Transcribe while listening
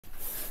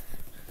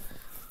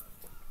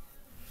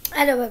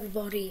Hello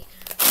everybody,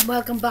 and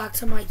welcome back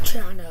to my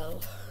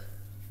channel.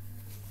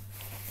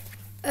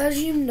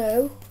 As you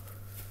know,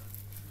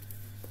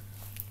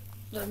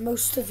 that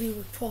most of you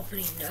would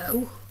probably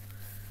know,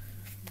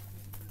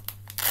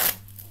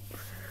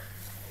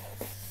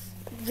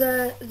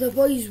 the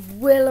boys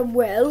William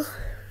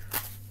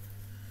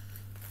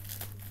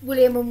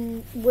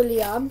and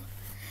William,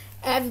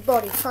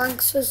 everybody,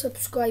 thanks for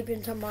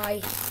subscribing to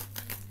my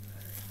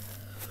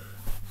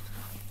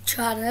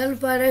channel.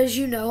 But as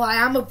you know, I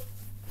am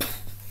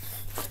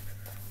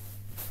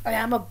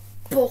a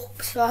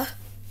boxer,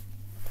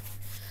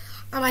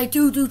 and I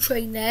do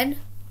training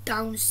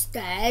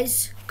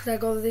downstairs because I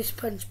got this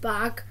punch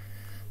bag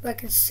where I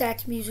can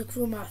set music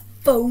through my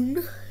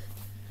phone,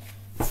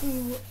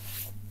 through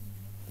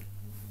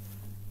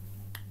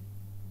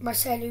my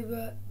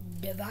cellular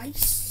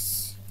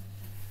device,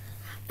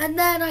 and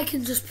then I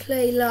can just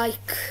play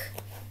like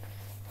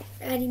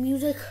any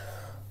music.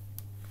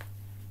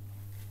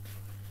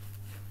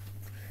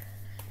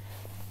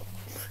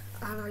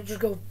 And I just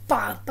go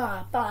ba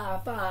ba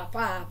ba ba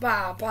ba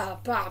ba ba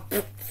ba.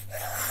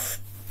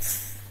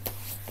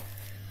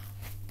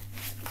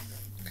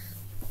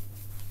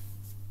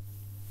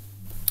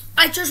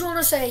 I just want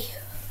to say,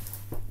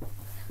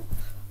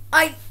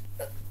 I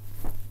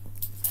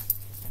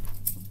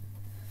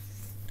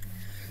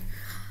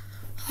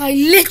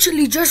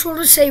literally just want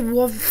to say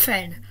one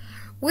thing.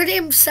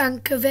 William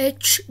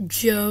Sankovic,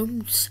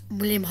 Jones,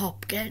 William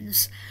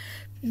Hopkins,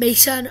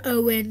 Mason,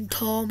 Owen,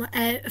 Tom,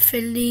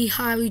 Finley,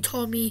 Harry,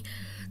 Tommy,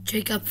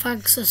 Jacob,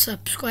 thanks for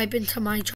subscribing to my channel.